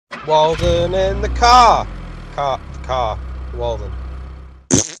Walden in the car. Car. Walden.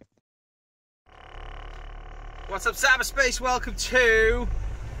 What's up, cyberspace? Welcome to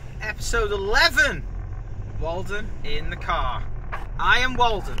episode 11. Walden in the car. I am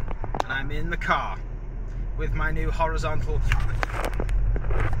Walden, and I'm in the car with my new horizontal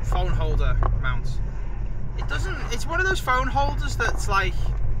phone holder mount. It's one of those phone holders that's like,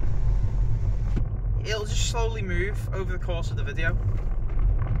 it'll just slowly move over the course of the video.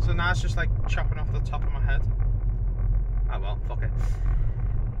 So now it's just like chopping off the top of my head. Oh well, fuck it.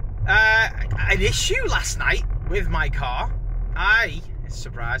 An issue last night with my car. It's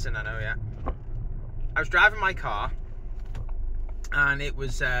surprising, I know, yeah. I was driving my car and it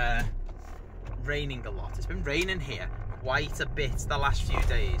was raining a lot. It's been raining here quite a bit the last few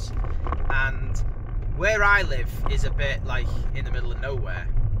days. And where I live is a bit like in the middle of nowhere,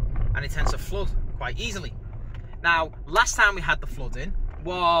 and it tends to flood quite easily. Now, last time we had the flooding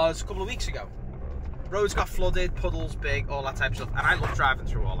was a couple of weeks ago. Roads got flooded, puddles big, all that type of stuff, and I love driving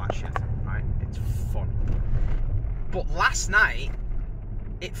through all that shit, right? It's fun. But last night,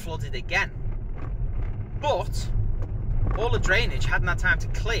 it flooded again. But all the drainage hadn't had time to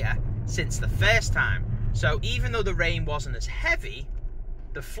clear since the first time. So even though the rain wasn't as heavy,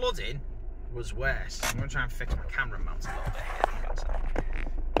 the flooding was worse. I'm going to try and fix my camera mount a little bit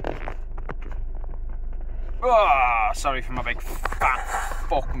here. Oh, sorry for my big fat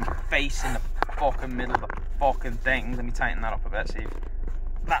fucking face in the fucking middle of the fucking thing. Let me tighten that up a bit, see if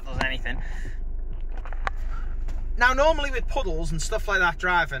that does anything. Now, normally with puddles and stuff like that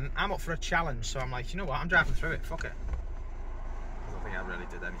driving, I'm up for a challenge. So I'm like, you know what, I'm driving through it, fuck it. I don't think I really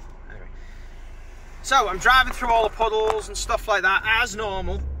did anything. Anyway. So I'm driving through all the puddles and stuff like that as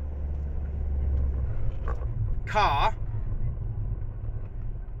normal. Car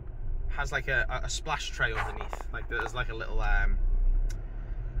has like a splash tray underneath. Like there's like a little I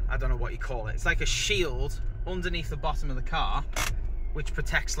don't know what you call it. It's like a shield underneath the bottom of the car, which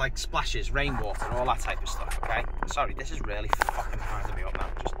protects like splashes, rainwater, all that type of stuff. Okay. Sorry, this is really fucking winding me up now.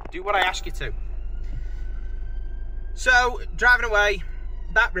 Just do what I ask you to. So driving away,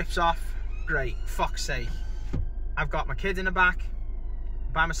 that rips off. Great. Fuck's sake. I've got my kid in the back,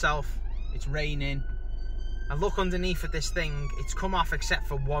 by myself. It's raining. I look underneath at this thing, it's come off except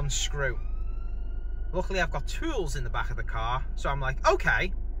for one screw. Luckily I've got tools in the back of the car, so I'm like,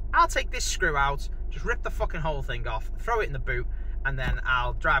 okay, I'll take this screw out, just rip the fucking whole thing off, throw it in the boot, and then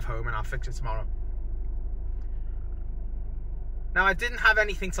I'll drive home and I'll fix it tomorrow. Now I didn't have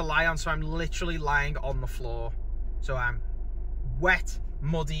anything to lie on, so I'm literally lying on the floor. So I'm wet,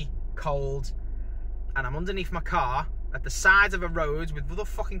 muddy, cold, and I'm underneath my car at the side of a road with other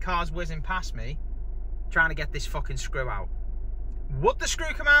fucking cars whizzing past me, trying to get this fucking screw out. Would the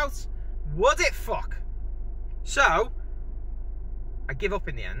screw come out? Would it fuck? So I give up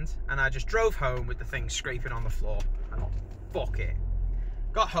in the end and I just drove home with the thing scraping on the floor. I thought, fuck it.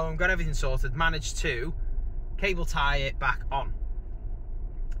 Got home, got everything sorted, managed to cable tie it back on.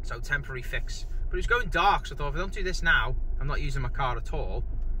 So temporary fix. But it was going dark, so I thought if I don't do this now, I'm not using my car at all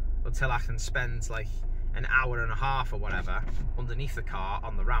until I can spend like an hour and a half or whatever underneath the car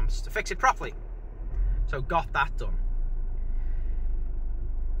on the ramps to fix it properly. So got that done.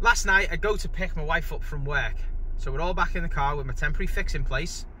 Last night I go to pick my wife up from work. So we're all back in the car with my temporary fix in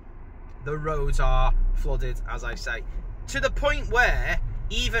place. The roads are flooded, as I say, to the point where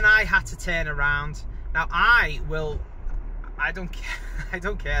even I had to turn around. Now I don't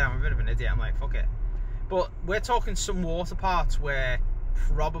care, I'm a bit of an idiot, I'm like, fuck it. But we're talking some water parts where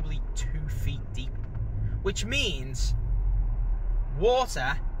probably 2 feet deep, which means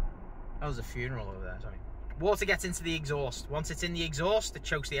water, that was a funeral over there, sorry. Water gets into the exhaust. Once it's in the exhaust, it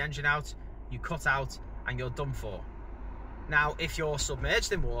chokes the engine out, you cut out, and you're done for. Now, if you're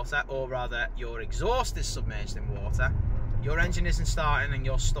submerged in water, or rather, your exhaust is submerged in water, your engine isn't starting and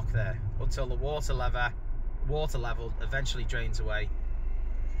you're stuck there until the water level eventually drains away,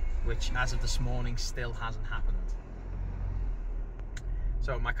 which, as of this morning, still hasn't happened.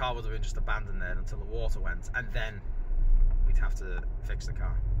 So my car would have been just abandoned there until the water went, and then we'd have to fix the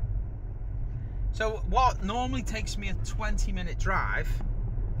car. So what normally takes me a 20-minute drive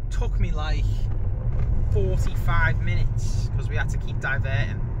took me like 45 minutes because we had to keep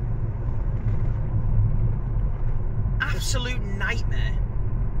diverting. Absolute nightmare.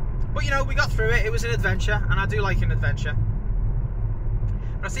 But you know, we got through it. It was an adventure, and I do like an adventure.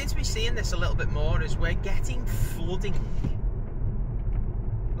 But I seem to be seeing this a little bit more as we're getting flooding.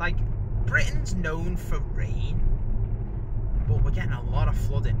 Like, Britain's known for rain, but we're getting a lot of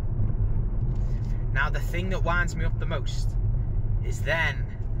flooding. Now, the thing that winds me up the most is then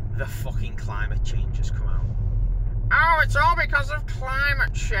the fucking climate change has come out. Oh, it's all because of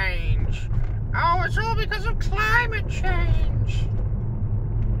climate change. Oh, it's all because of climate change.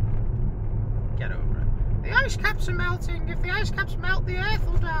 Get over it. The ice caps are melting. If the ice caps melt, the Earth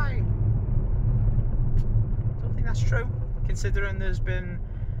will die. I don't think that's true, considering there's been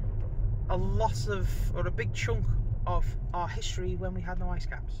a lot of, or a big chunk of our history when we had no ice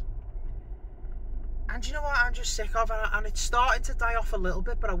caps. And you know what I'm just sick of, and it's starting to die off a little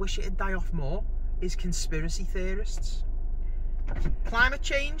bit, but I wish it'd die off more, is conspiracy theorists. Climate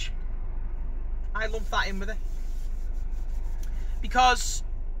change, I lump that in with it. Because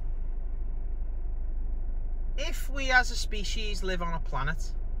if we as a species live on a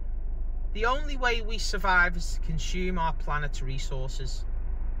planet, the only way we survive is to consume our planet's resources.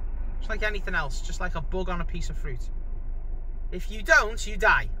 Just like anything else, just like a bug on a piece of fruit. If you don't, you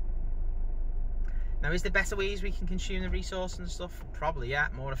die. Now, is there better ways we can consume the resource and stuff? Probably, yeah,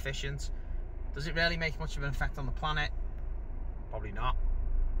 more efficient. Does it really make much of an effect on the planet? Probably not,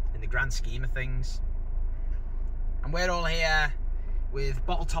 in the grand scheme of things. And we're all here with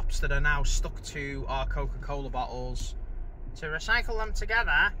bottle tops that are now stuck to our Coca-Cola bottles to recycle them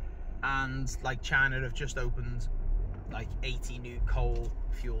together. And like China have just opened like 80 new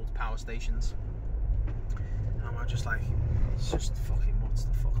coal-fueled power stations. And we're just like, it's just fucking, what's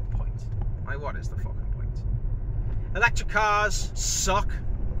the fucking point? Like, what is the fucking point? Electric cars suck.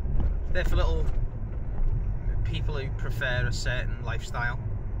 They're for little people who prefer a certain lifestyle.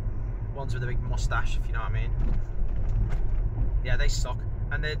 Ones with a big mustache, if you know what I mean. Yeah, they suck.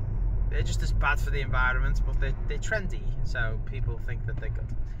 And they're just as bad for the environment, but they're trendy, so people think that they're good.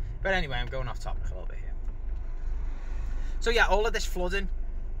 But anyway, I'm going off topic a little bit here. So yeah, all of this flooding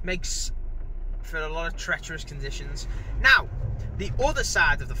makes for a lot of treacherous conditions. Now, the other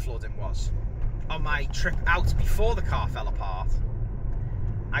side of the flooding was, on my trip out before the car fell apart,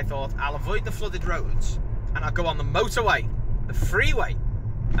 I thought I'll avoid the flooded roads and I'll go on the motorway, the freeway,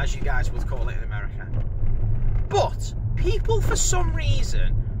 as you guys would call it in America. But people, for some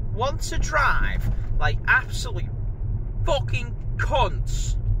reason, want to drive like absolute fucking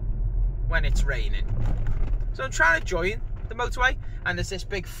cunts when it's raining. So I'm trying to join the motorway, and there's this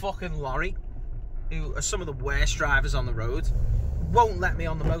big fucking lorry, who are some of the worst drivers on the road, won't let me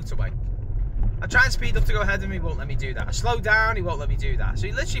on the motorway. I try and speed up to go ahead of him, he won't let me do that. I slow down, he won't let me do that. So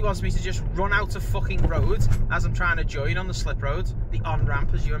he literally wants me to just run out of fucking road as I'm trying to join on the slip road, the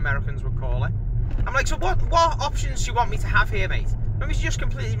on-ramp as you Americans would call it. I'm like, so what options do you want me to have here, mate? Want me to just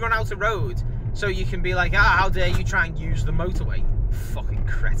completely run out of road so you can be like, how dare you try and use the motorway? Fucking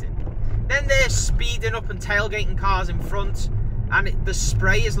cretin. Then they're speeding up and tailgating cars in front, and the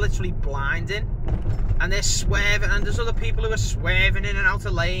spray is literally blinding. And they're swerving, and there's other people who are swerving in and out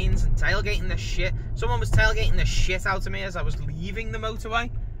of lanes and tailgating the shit. Someone was tailgating the shit out of me as I was leaving the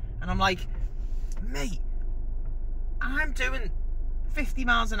motorway. And I'm like, mate, I'm doing 50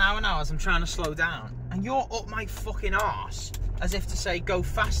 miles an hour now as I'm trying to slow down, and you're up my fucking arse as if to say, go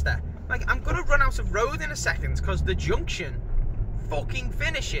faster. Like, I'm gonna run out of road in a second because the junction fucking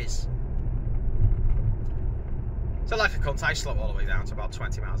finishes. So like a cunt, I slow all the way down to about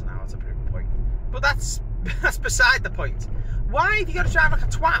 20 miles an hour to prove a point. But that's beside the point. Why have you got to drive like a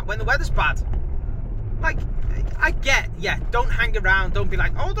twat when the weather's bad? Like, I get, yeah, don't hang around, don't be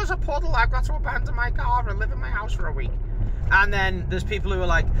like, oh, there's a puddle, I've got to abandon my car and live in my house for a week. And then there's people who are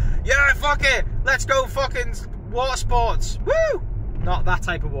like, yeah, fuck it, let's go fucking water sports, woo! Not that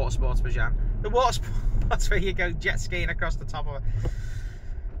type of water sports, Bajan. The water sports where you go jet skiing across the top of it.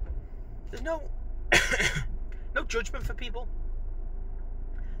 There's no, no judgment for people.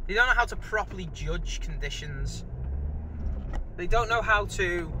 They don't know how to properly judge conditions. They don't know how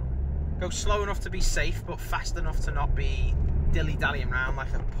to go slow enough to be safe, but fast enough to not be dilly-dallying around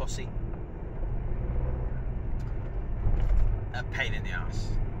like a pussy. A pain in the arse.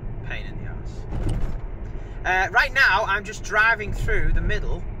 Pain in the arse. Right now, I'm just driving through the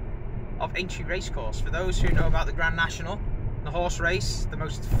middle of Aintree Racecourse. For those who know about the Grand National, the horse race, the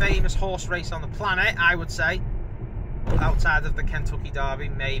most famous horse race on the planet, I would say. Outside of the Kentucky Derby,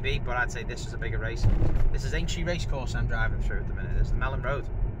 maybe, but I'd say this is a bigger race. This is Aintree Racecourse I'm driving through at the minute. This is the Mellon Road.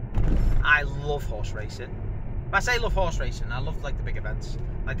 I love horse racing. When I say love horse racing, I love like the big events,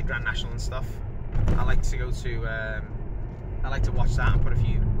 like the Grand National and stuff. I like to go to, I like to watch that and put a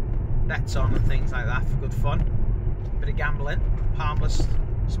few bets on and things like that for good fun. Bit of gambling, harmless,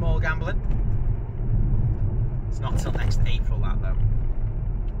 small gambling. It's not till next April that though,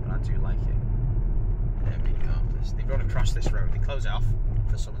 but I do like it. There we go. They run across this road. They close it off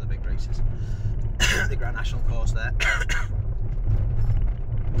for some of the big races. The Grand National course there.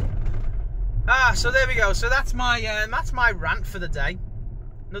 So there we go. So that's my rant for the day.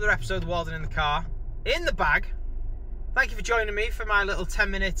 Another episode of Walden in the car, in the bag, Thank you for joining me for my little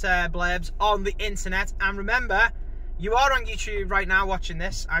 10-minute blurbs on the internet. And remember, you are on YouTube right now watching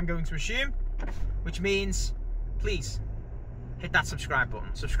this, I'm going to assume, which means, please, hit that subscribe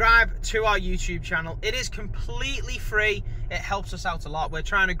button. Subscribe to our YouTube channel. It is completely free. It helps us out a lot. We're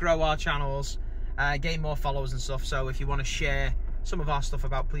trying to grow our channels, gain more followers and stuff. So if you want to share some of our stuff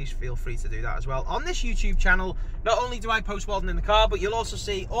about, please feel free to do that as well. On this YouTube channel, not only do I post Walden in the car, but you'll also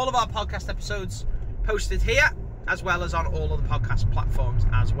see all of our podcast episodes posted here, as well as on all of the podcast platforms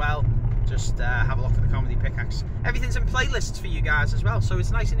as well. Just have a look at the Comedy Pickaxe. Everything's in playlists for you guys as well, so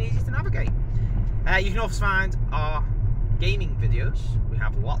it's nice and easy to navigate. You can also find our gaming videos. We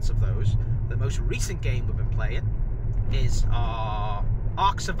have lots of those. The most recent game we've been playing is our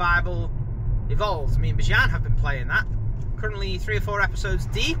Ark Survival Evolved. Me and Bajan have been playing that. Currently 3 or 4 episodes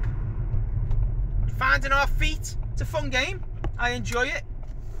deep. Finding our feet. It's a fun game. I enjoy it.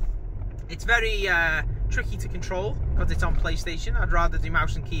 It's very tricky to control because it's on PlayStation. I'd rather do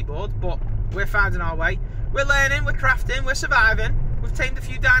mouse and keyboard, but we're finding our way. We're learning, we're crafting, we're surviving. We've tamed a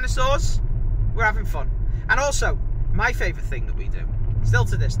few dinosaurs. We're having fun. And also, my favourite thing that we do, still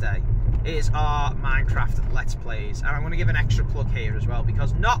to this day, is our Minecraft Let's Plays. And I'm going to give an extra plug here as well,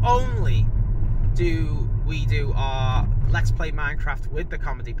 because not only do we do our Let's Play Minecraft with the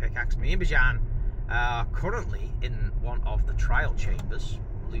Comedy Pickaxe, me and Bajan are currently in one of the trial chambers,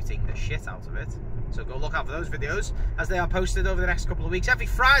 looting the shit out of it. So go look out for those videos as they are posted over the next couple of weeks. Every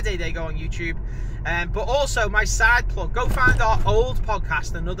Friday they go on YouTube. But also my side plug, go find our old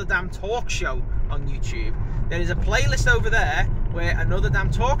podcast, Another Damn Talk Show, on YouTube. There is a playlist over there where Another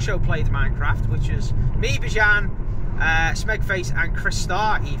Damn Talk Show played Minecraft, which is me, Bajan, Smegface and Chris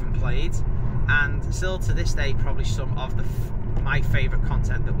Starr even played. And still to this day, probably some of my favourite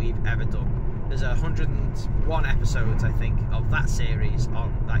content that we've ever done. There's 101 episodes, I think, of that series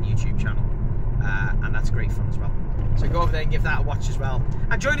on that YouTube channel. And that's great fun as well. So go over there and give that a watch as well.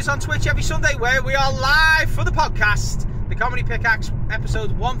 And join us on Twitch every Sunday where we are live for the podcast. The Comedy Pickaxe,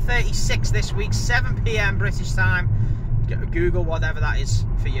 episode 136 this week, 7 PM British time. Google whatever that is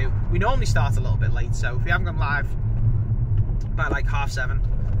for you. We normally start a little bit late, so if we haven't gone live by like 7:30,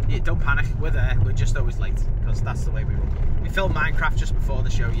 yeah, don't panic, we're there. We're just always late, because that's the way we run. We film Minecraft just before the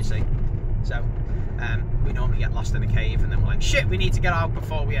show, you see. So, we normally get lost in a cave and then we're like, shit, we need to get out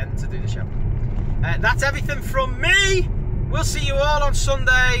before we end to do the show. That's everything from me. We'll see you all on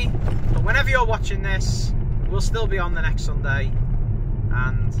Sunday. But whenever you're watching this, we'll still be on the next Sunday.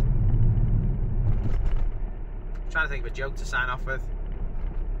 And I'm trying to think of a joke to sign off with.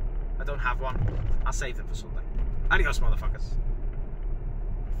 I don't have one. I'll save them for Sunday. Adios, motherfuckers.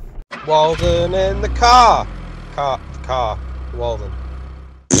 Walden in the car. Car. Walden.